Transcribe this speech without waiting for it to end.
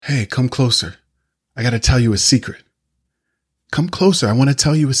Hey, come closer. I got to tell you a secret. Come closer. I want to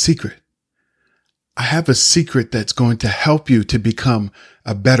tell you a secret. I have a secret that's going to help you to become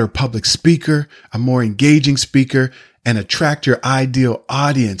a better public speaker, a more engaging speaker, and attract your ideal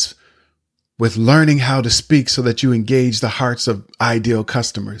audience with learning how to speak so that you engage the hearts of ideal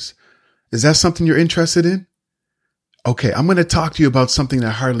customers. Is that something you're interested in? Okay, I'm going to talk to you about something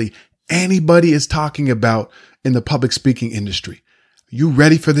that hardly anybody is talking about in the public speaking industry. You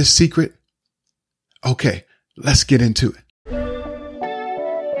ready for this secret? Okay, let's get into it.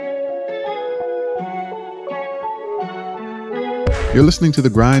 You're listening to the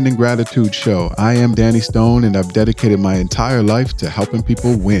Grind and Gratitude Show. I am Danny Stone, and I've dedicated my entire life to helping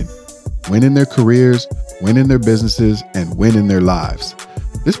people win. Win in their careers, win in their businesses, and win in their lives.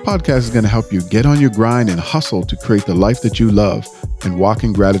 This podcast is going to help you get on your grind and hustle to create the life that you love and walk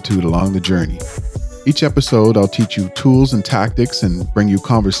in gratitude along the journey. Each episode, I'll teach you tools and tactics and bring you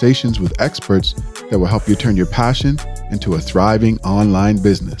conversations with experts that will help you turn your passion into a thriving online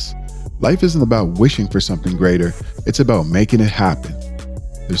business. Life isn't about wishing for something greater. It's about making it happen.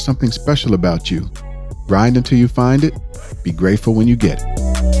 There's something special about you. Grind until you find it. Be grateful when you get it.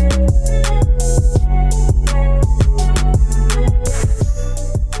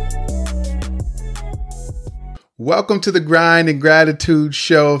 Welcome to the Grind and Gratitude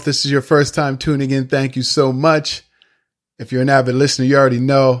Show. If this is your first time tuning in, thank you so much. If you're an avid listener, you already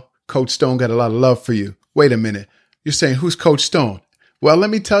know Coach Stone got a lot of love for you. Wait a minute. You're saying, who's Coach Stone? Well, let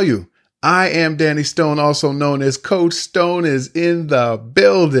me tell you. I am Danny Stone, also known as Coach Stone, is in the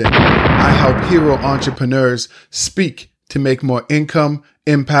building. I help hero entrepreneurs speak to make more income,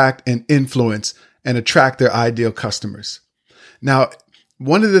 impact, and influence and attract their ideal customers. Now,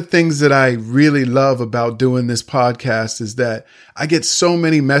 one of the things that I really love about doing this podcast is that I get so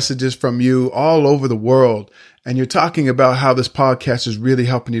many messages from you all over the world, and you're talking about how this podcast is really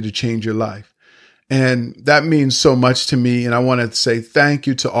helping you to change your life. And that means so much to me. And I want to say thank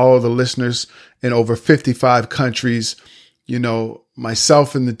you to all of the listeners in over 55 countries. You know,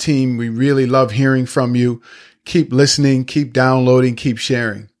 myself and the team, we really love hearing from you. Keep listening, keep downloading, keep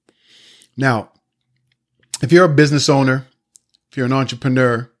sharing. Now, if you're a business owner, if you're an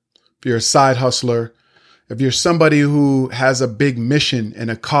entrepreneur, if you're a side hustler, if you're somebody who has a big mission and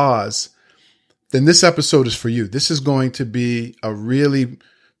a cause, then this episode is for you. This is going to be a really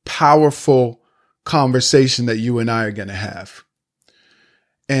powerful conversation that you and I are going to have.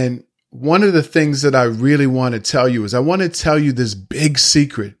 And one of the things that I really want to tell you is I want to tell you this big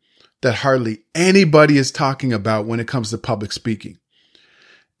secret that hardly anybody is talking about when it comes to public speaking.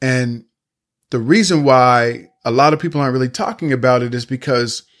 And the reason why a lot of people aren't really talking about it is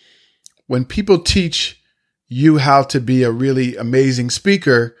because when people teach you how to be a really amazing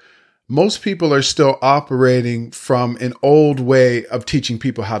speaker, most people are still operating from an old way of teaching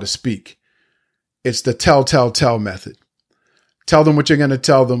people how to speak. It's the tell method. Tell them what you're going to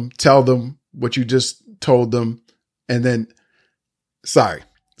tell them what you just told them, and then,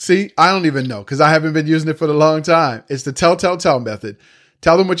 See, I don't even know because I haven't been using it for a long time. It's the tell method.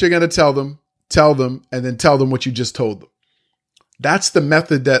 Tell them what you're going to tell them, and then tell them what you just told them. That's the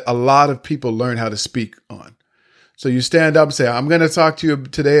method that a lot of people learn how to speak on. So you stand up and say, I'm going to talk to you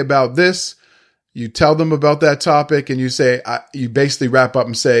today about this. You tell them about that topic and you say, you basically wrap up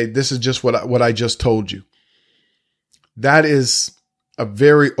and say, this is just what I just told you. That is a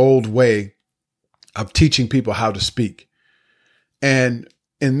very old way of teaching people how to speak. And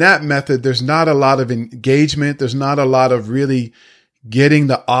in that method, there's not a lot of engagement. There's not a lot of really getting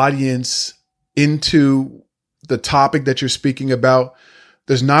the audience into the topic that you're speaking about.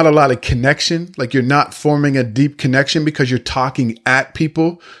 There's not a lot of connection. Like you're not forming a deep connection because you're talking at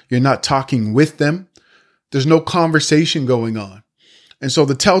people. You're not talking with them. There's no conversation going on. And so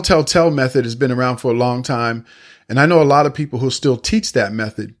the tell method has been around for a long time. And I know a lot of people who still teach that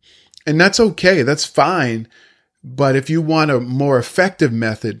method. And that's okay. That's fine. But if you want a more effective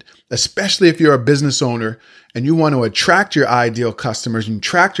method, especially if you're a business owner and you want to attract your ideal customers and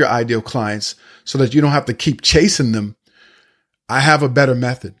attract your ideal clients so that you don't have to keep chasing them, I have a better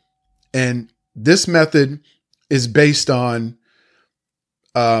method. And this method is based on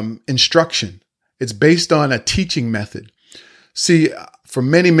instruction. It's based on a teaching method. See, for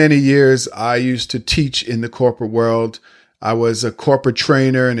many, many years, I used to teach in the corporate world. I was a corporate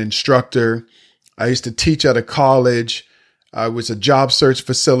trainer and instructor. I used to teach at a college. I was a job search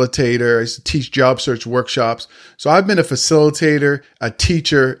facilitator. I used to teach job search workshops. So I've been a facilitator, a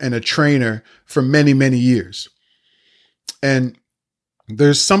teacher, and a trainer for many, many years. And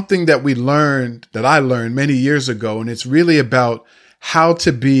there's something that I learned many years ago, and it's really about how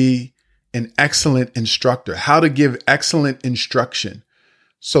to be an excellent instructor, how to give excellent instruction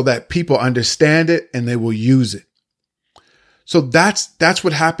so that people understand it and they will use it. So that's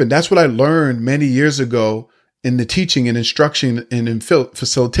what happened. That's what I learned many years ago in the teaching and instruction and in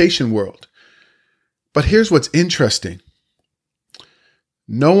facilitation world. But here's what's interesting.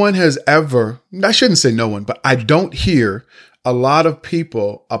 No one has ever, I shouldn't say no one, but I don't hear a lot of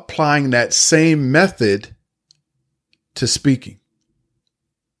people applying that same method to speaking.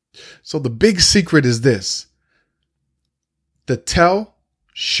 So the big secret is this: the tell,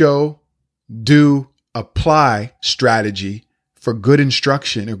 show, do, apply strategy for good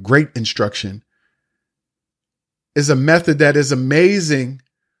instruction or great instruction is a method that is amazing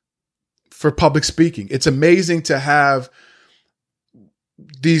for public speaking. It's amazing to have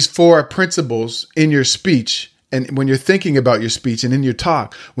these 4 principles in your speech. And when you're thinking about your speech and in your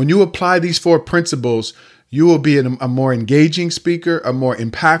talk, when you apply these 4 principles, you will be a more engaging speaker, a more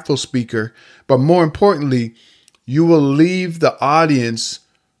impactful speaker. But more importantly, you will leave the audience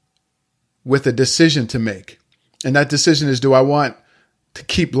with a decision to make. And that decision is, do I want to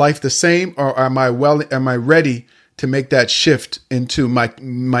keep life the same, or am I ready to make that shift into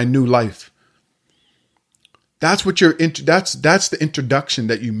my new life? That's what that's the introduction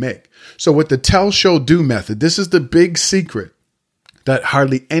that you make. So with the tell, show, do method, this is the big secret that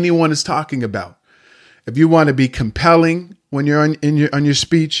hardly anyone is talking about. If you want to be compelling when you're on your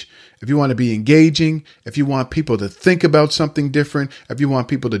speech, if you want to be engaging, if you want people to think about something different, if you want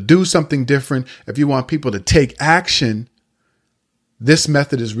people to do something different, if you want people to take action, this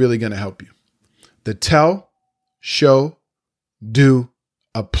method is really going to help you. The tell, show, do,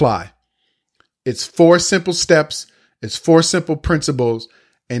 apply. It's 4 simple steps. It's 4 simple principles.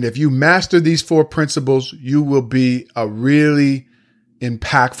 And if you master these 4 principles, you will be a really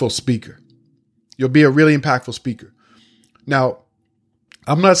impactful speaker. You'll be a really impactful speaker. Now,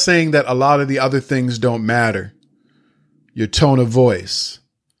 I'm not saying that a lot of the other things don't matter. Your tone of voice,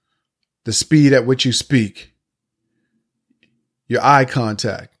 the speed at which you speak, your eye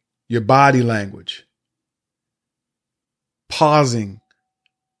contact, your body language, pausing,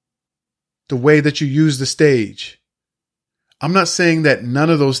 the way that you use the stage. I'm not saying that none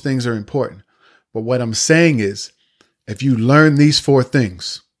of those things are important. But what I'm saying is, if you learn these 4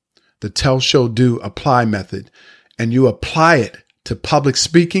 things, the tell, show, do, apply method, and you apply it to public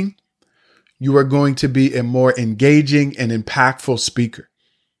speaking, you are going to be a more engaging and impactful speaker.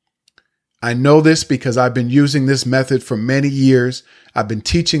 I know this because I've been using this method for many years. I've been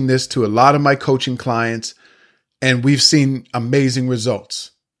teaching this to a lot of my coaching clients, and we've seen amazing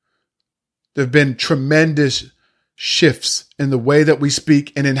results. There have been tremendous shifts in the way that we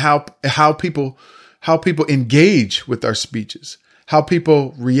speak and in how people engage with our speeches, how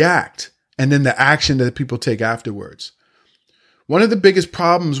people react, and then the action that people take afterwards. One of the biggest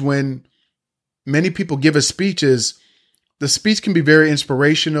problems when many people give a speech is the speech can be very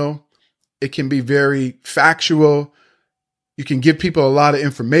inspirational. It can be very factual. You can give people a lot of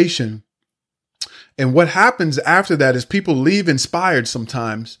information. And what happens after that is people leave inspired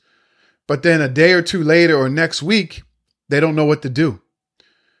sometimes, but then a day or 2 later or next week, they don't know what to do.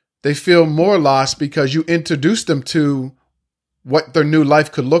 They feel more lost because you introduced them to what their new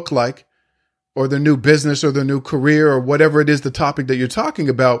life could look like, or their new business or their new career, or whatever it is, the topic that you're talking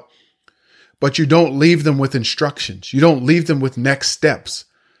about, but you don't leave them with instructions. You don't leave them with next steps.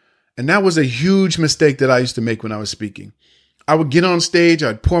 And that was a huge mistake that I used to make when I was speaking. I would get on stage,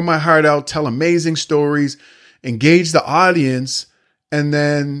 I'd pour my heart out, tell amazing stories, engage the audience, and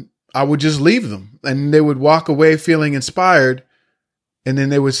then I would just leave them. And they would walk away feeling inspired. And then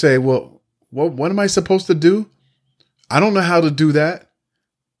they would say, well, what am I supposed to do? I don't know how to do that.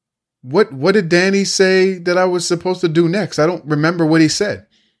 What did Danny say that I was supposed to do next? I don't remember what he said.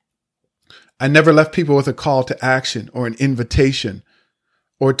 I never left people with a call to action or an invitation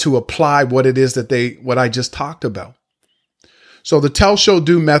or to apply what it is what I just talked about. So the tell, show,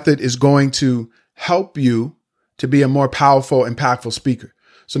 do method is going to help you to be a more powerful, impactful speaker.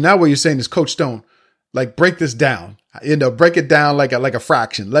 So now what you're saying is, Coach Stone, like, break this down, break it down like a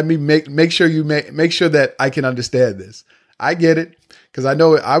fraction. Let me make sure that I can understand this. I get it, because I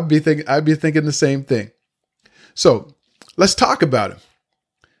know I'd be thinking the same thing. So let's talk about it.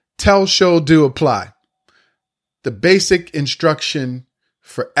 Tell, show, do, apply. The basic instruction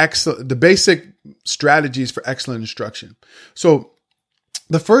for the basic strategies for excellent instruction. So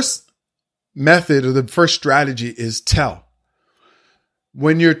the first method or the first strategy is tell.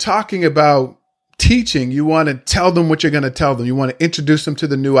 When you're talking about teaching, you want to tell them what you're going to tell them. You want to introduce them to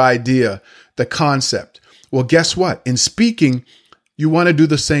the new idea, the concept. Well, guess what? In speaking, you want to do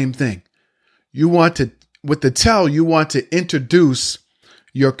the same thing. With the tell, you want to introduce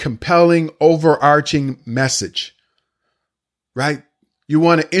your compelling, overarching message, right? You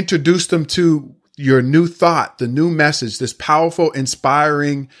want to introduce them to your new thought, the new message, this powerful,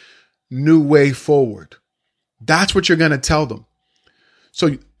 inspiring new way forward. That's what you're going to tell them.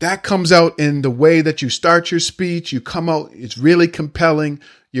 So that comes out in the way that you start your speech. You come out, it's really compelling.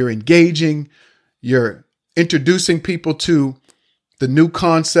 You're engaging. You're introducing people to the new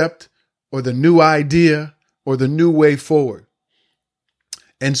concept or the new idea or the new way forward.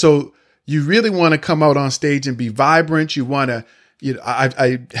 And so you really want to come out on stage and be vibrant. You want to,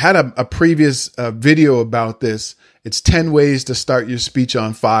 I had a previous video about this. It's 10 ways to start your speech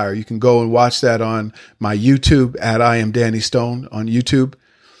on fire. You can go and watch that on my YouTube at I Am Danny Stone on YouTube.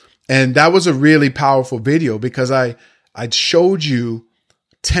 And that was a really powerful video because I showed you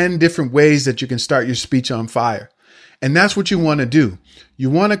 10 different ways that you can start your speech on fire. And that's what you want to do.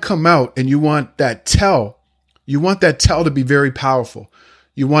 You want to come out and you want that tell. You want that tell to be very powerful.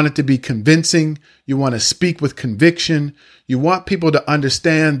 You want it to be convincing. You want to speak with conviction. You want people to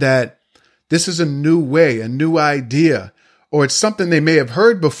understand that this is a new way, a new idea, or it's something they may have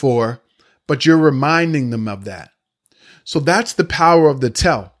heard before, but you're reminding them of that. So that's the power of the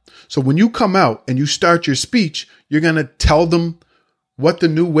tell. So when you come out and you start your speech, you're going to tell them what the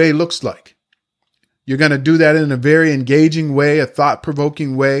new way looks like. You're going to do that in a very engaging way, a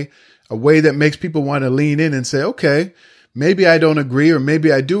thought-provoking way, a way that makes people want to lean in and say, okay, maybe I don't agree or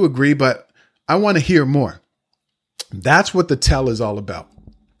maybe I do agree, but I want to hear more. That's what the tell is all about.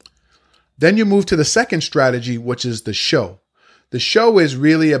 Then you move to the second strategy, which is the show. The show is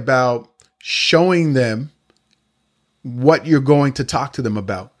really about showing them what you're going to talk to them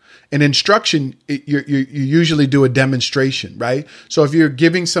about. In instruction, you usually do a demonstration, right? So if you're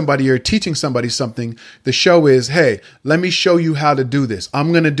giving somebody or teaching somebody something, the show is, hey, let me show you how to do this.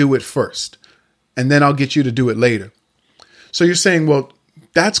 I'm going to do it first, and then I'll get you to do it later. So you're saying, well,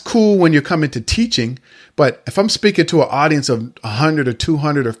 that's cool when you're coming to teaching, but if I'm speaking to an audience of 100 or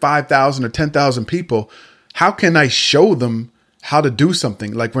 200 or 5,000 or 10,000 people, how can I show them how to do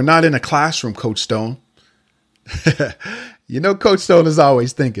something? Like, we're not in a classroom, Coach Stone. You know, Coach Stone is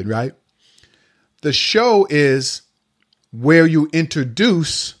always thinking, right? The show is where you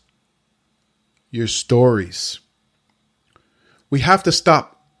introduce your stories. We have to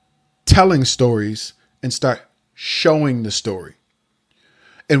stop telling stories and start showing the story.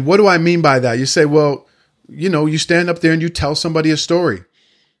 And what do I mean by that? You say, well, you stand up there and you tell somebody a story,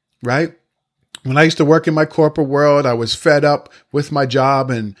 right? When I used to work in my corporate world, I was fed up with my job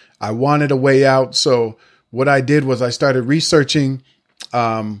and I wanted a way out. So what I did was I started researching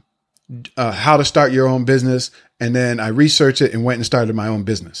how to start your own business. And then I researched it and went and started my own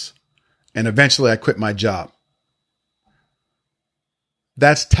business. And eventually I quit my job.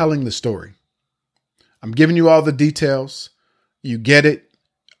 That's telling the story. I'm giving you all the details. You get it.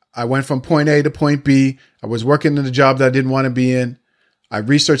 I went from point A to point B. I was working in a job that I didn't want to be in. I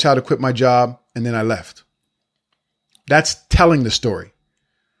researched how to quit my job and then I left. That's telling the story.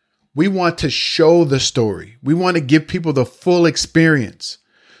 We want to show the story. We want to give people the full experience.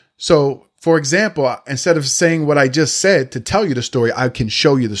 So, for example, instead of saying what I just said to tell you the story, I can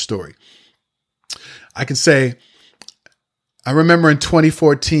show you the story. I can say, I remember in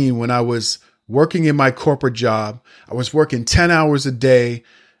 2014 when I was working in my corporate job, I was working 10 hours a day.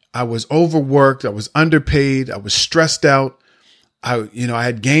 I was overworked. I was underpaid. I was stressed out. I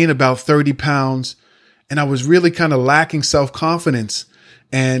had gained about 30 pounds and I was really kind of lacking self-confidence.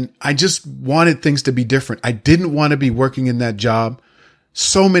 And I just wanted things to be different. I didn't want to be working in that job.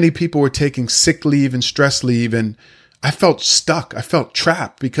 So many people were taking sick leave and stress leave. And I felt stuck. I felt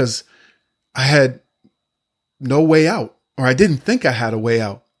trapped because I had no way out, or I didn't think I had a way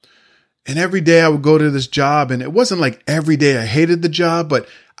out. And every day I would go to this job, and it wasn't like every day I hated the job, but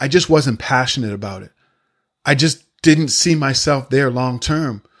I just wasn't passionate about it. I just didn't see myself there long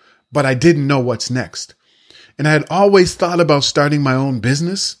term, but I didn't know what's next. And I had always thought about starting my own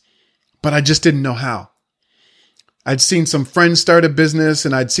business, but I just didn't know how. I'd seen some friends start a business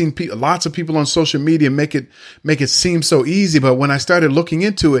and I'd seen lots of people on social media make it seem so easy. But when I started looking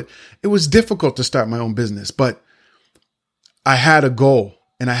into it, it was difficult to start my own business. But I had a goal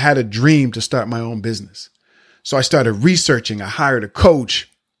and I had a dream to start my own business. So I started researching. I hired a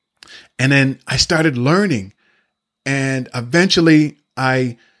coach and then I started learning. And eventually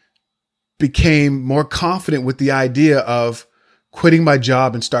I became more confident with the idea of quitting my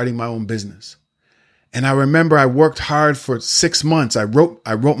job and starting my own business. And I remember I worked hard for 6 months. I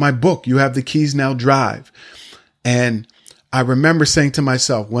wrote my book, You Have the Keys Now Drive. And I remember saying to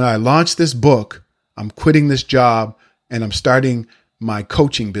myself, when I launch this book, I'm quitting this job and I'm starting my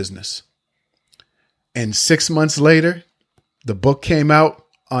coaching business. And 6 months later, the book came out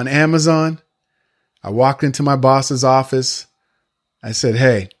on Amazon. I walked into my boss's office. I said,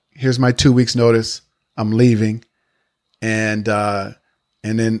 hey, here's my 2 weeks notice. I'm leaving. And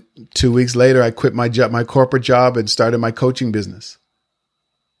then 2 weeks later, I quit my job, my corporate job, and started my coaching business.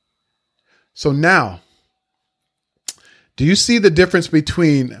 So now, do you see the difference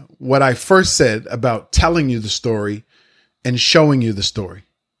between what I first said about telling you the story and showing you the story?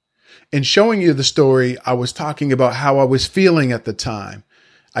 In showing you the story, I was talking about how I was feeling at the time.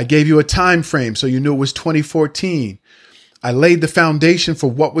 I gave you a time frame so you knew it was 2014. I laid the foundation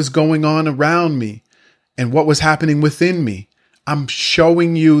for what was going on around me and what was happening within me. I'm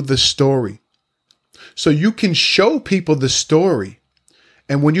showing you the story. So you can show people the story.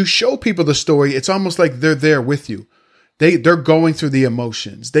 And when you show people the story, it's almost like they're there with you. They're going through the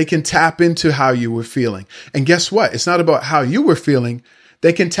emotions. They can tap into how you were feeling. And guess what? It's not about how you were feeling.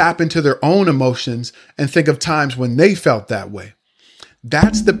 They can tap into their own emotions and think of times when they felt that way.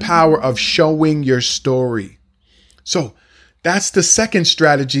 That's the power of showing your story. So that's the second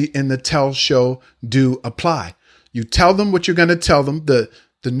strategy in the tell, show, do, apply. You tell them what you're going to tell them, the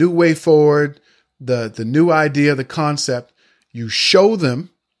new way forward, the new idea, the concept. You show them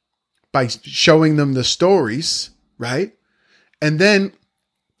by showing them the stories, right? And then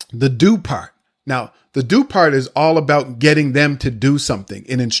the do part. Now, the do part is all about getting them to do something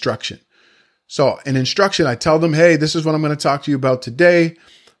in instruction. So in instruction, I tell them, hey, this is what I'm going to talk to you about today.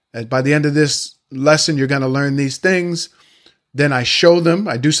 And by the end of this lesson, you're going to learn these things. Then I show them,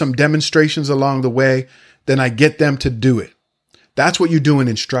 I do some demonstrations along the way. Then I get them to do it. That's what you do in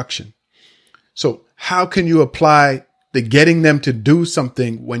instruction. So how can you apply the getting them to do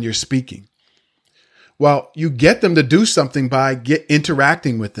something when you're speaking? Well, you get them to do something by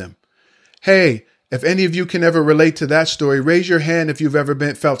interacting with them. Hey, if any of you can ever relate to that story, raise your hand if you've ever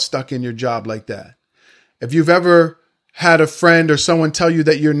felt stuck in your job like that. If you've ever had a friend or someone tell you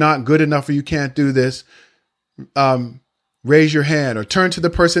that you're not good enough or you can't do this, raise your hand or turn to the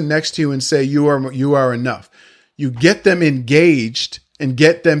person next to you and say, you are enough. You get them engaged and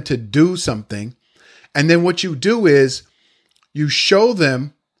get them to do something. And then what you do is you show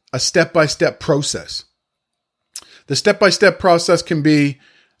them a step-by-step process. The step-by-step process can be,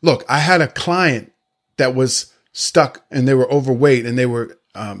 look, I had a client that was stuck and they were overweight and they were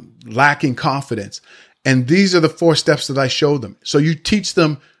lacking confidence. And these are the 4 steps that I show them. So you teach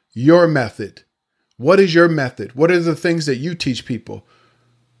them your method. What is your method? What are the things that you teach people?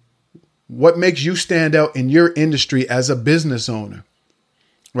 What makes you stand out in your industry as a business owner,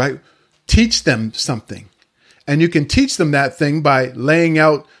 right? Teach them something. And you can teach them that thing by laying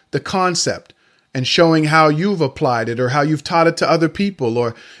out the concept and showing how you've applied it or how you've taught it to other people.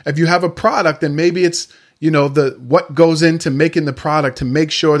 Or if you have a product, then maybe it's, what goes into making the product to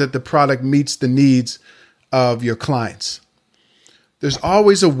make sure that the product meets the needs of your clients. There's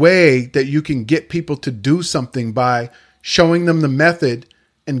always a way that you can get people to do something by showing them the method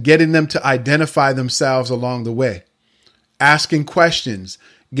and getting them to identify themselves along the way. Asking questions,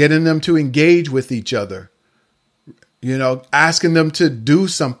 getting them to engage with each other, asking them to do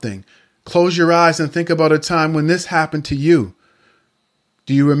something. Close your eyes and think about a time when this happened to you.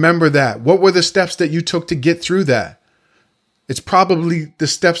 Do you remember that? What were the steps that you took to get through that? It's probably the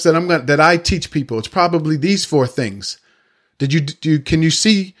steps that I teach people. It's probably these 4 things. Can you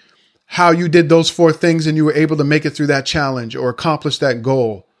see how you did those 4 things and you were able to make it through that challenge or accomplish that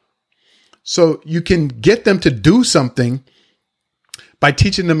goal? So you can get them to do something by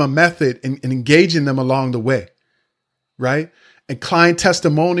teaching them a method and engaging them along the way, right? And client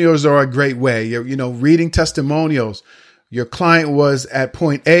testimonials are a great way. Reading testimonials. Your client was at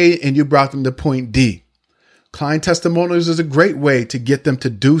point A and you brought them to point D. Client testimonials is a great way to get them to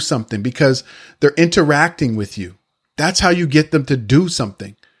do something because they're interacting with you. That's how you get them to do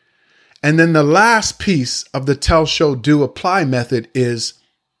something. And then the last piece of the tell, show, do, apply method is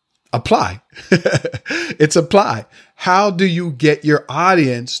apply. It's apply. How do you get your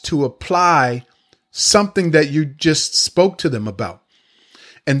audience to apply something that you just spoke to them about?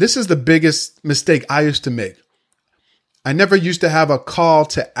 And this is the biggest mistake I used to make. I never used to have a call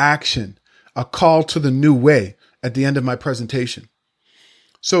to action, a call to the new way at the end of my presentation.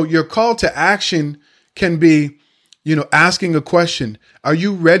 So your call to action can be, asking a question. Are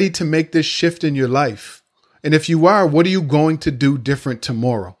you ready to make this shift in your life? And if you are, what are you going to do different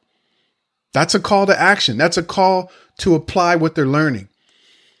tomorrow? That's a call to action. That's a call to apply what they're learning.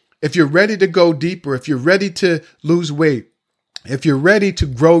 If you're ready to go deeper, if you're ready to lose weight, if you're ready to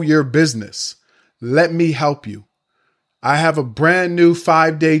grow your business, let me help you. I have a brand new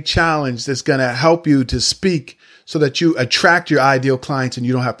 5-day challenge that's going to help you to speak so that you attract your ideal clients and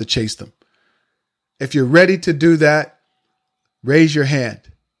you don't have to chase them. If you're ready to do that, raise your hand.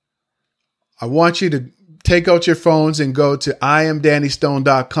 I want you to take out your phones and go to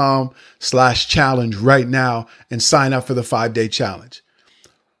iamdannystone.com/challenge right now and sign up for the 5-day challenge.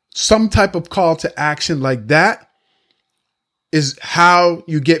 Some type of call to action like that is how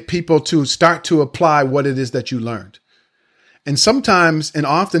you get people to start to apply what it is that you learned. And sometimes, and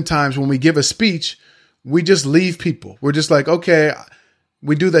oftentimes when we give a speech, we just leave people. We're just like, okay,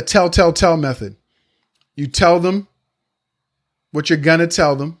 we do the tell method. You tell them what you're going to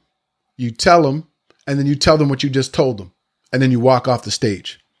tell them. You tell them, and then you tell them what you just told them. And then you walk off the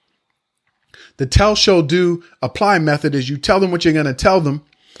stage. The tell, show, do, apply method is you tell them what you're going to tell them.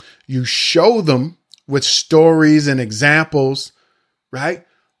 You show them with stories and examples, right?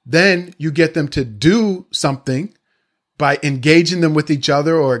 Then you get them to do something by engaging them with each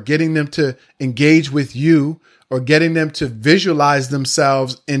other or getting them to engage with you or getting them to visualize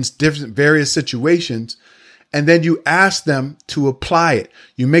themselves in different various situations. And then you ask them to apply it.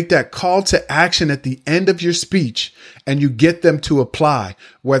 You make that call to action at the end of your speech and you get them to apply,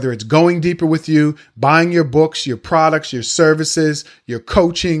 whether it's going deeper with you, buying your books, your products, your services, your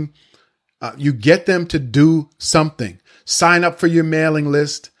coaching. You get them to do something. Sign up for your mailing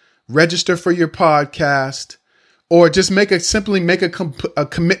list, register for your podcast, or just simply make a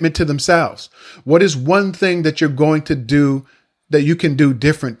commitment to themselves. What is one thing that you're going to do that you can do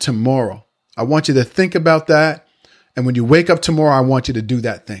different tomorrow? I want you to think about that. And when you wake up tomorrow, I want you to do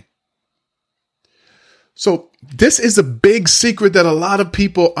that thing. So this is a big secret that a lot of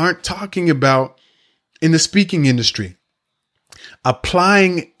people aren't talking about in the speaking industry.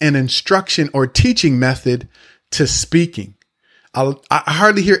 Applying an instruction or teaching method to speaking. I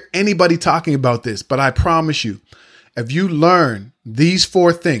hardly hear anybody talking about this, but I promise you, if you learn these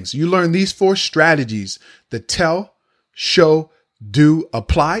 4 things, you learn these 4 strategies, the tell, show, do,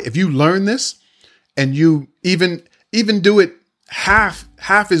 apply. If you learn this and you even do it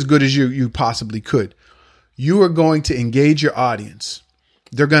half as good as you possibly could, you are going to engage your audience.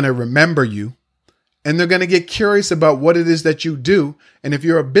 They're going to remember you. And they're going to get curious about what it is that you do. And if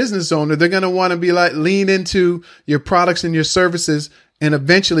you're a business owner, they're going to want to be like, lean into your products and your services. And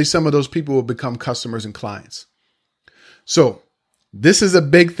eventually some of those people will become customers and clients. So this is a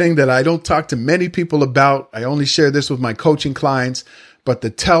big thing that I don't talk to many people about. I only share this with my coaching clients. But the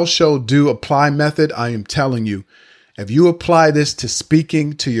tell, show, do, apply method, I am telling you, if you apply this to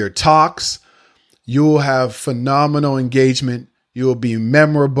speaking, to your talks, you will have phenomenal engagement. You will be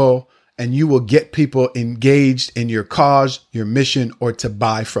memorable. And you will get people engaged in your cause, your mission, or to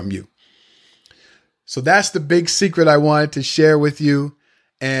buy from you. So that's the big secret I wanted to share with you.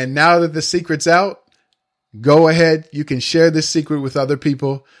 And now that the secret's out, go ahead. You can share this secret with other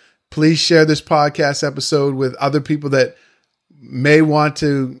people. Please share this podcast episode with other people that may want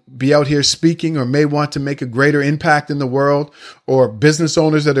to be out here speaking or may want to make a greater impact in the world, or business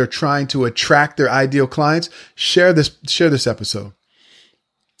owners that are trying to attract their ideal clients. Share this episode.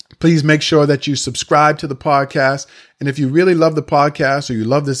 Please make sure that you subscribe to the podcast. And if you really love the podcast or you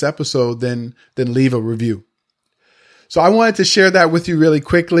love this episode, then leave a review. So I wanted to share that with you really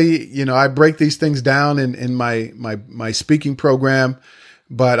quickly. You know, I break these things down in my speaking program,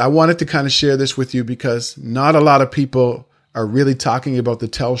 but I wanted to kind of share this with you because not a lot of people are really talking about the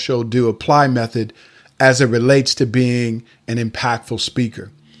tell, show, do, apply method as it relates to being an impactful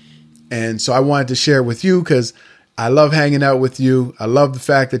speaker. And so I wanted to share it with you because I love hanging out with you. I love the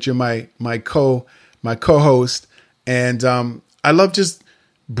fact that you're my co-host, and I love just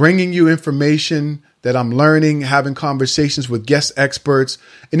bringing you information that I'm learning, having conversations with guest experts,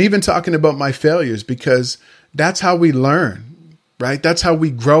 and even talking about my failures, because that's how we learn, right? That's how we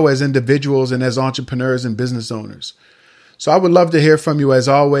grow as individuals and as entrepreneurs and business owners. So I would love to hear from you as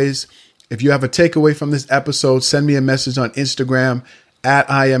always. If you have a takeaway from this episode, send me a message on Instagram at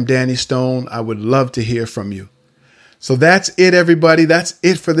 @IamDannyStone. I would love to hear from you. So that's it, everybody. That's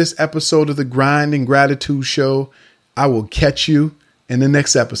it for this episode of the Grind and Gratitude Show. I will catch you in the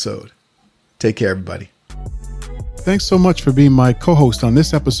next episode. Take care, everybody. Thanks so much for being my co-host on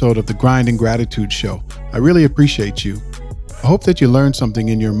this episode of the Grind and Gratitude Show. I really appreciate you. I hope that you learned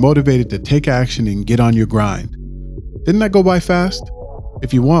something and you're motivated to take action and get on your grind. Didn't that go by fast?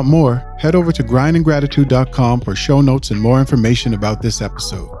 If you want more, head over to grindandgratitude.com for show notes and more information about this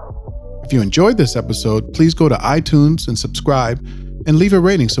episode. If you enjoyed this episode, please go to iTunes and subscribe and leave a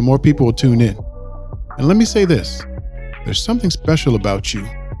rating so more people will tune in. And let me say this, there's something special about you.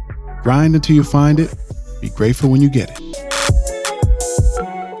 Grind until you find it. Be grateful when you get it.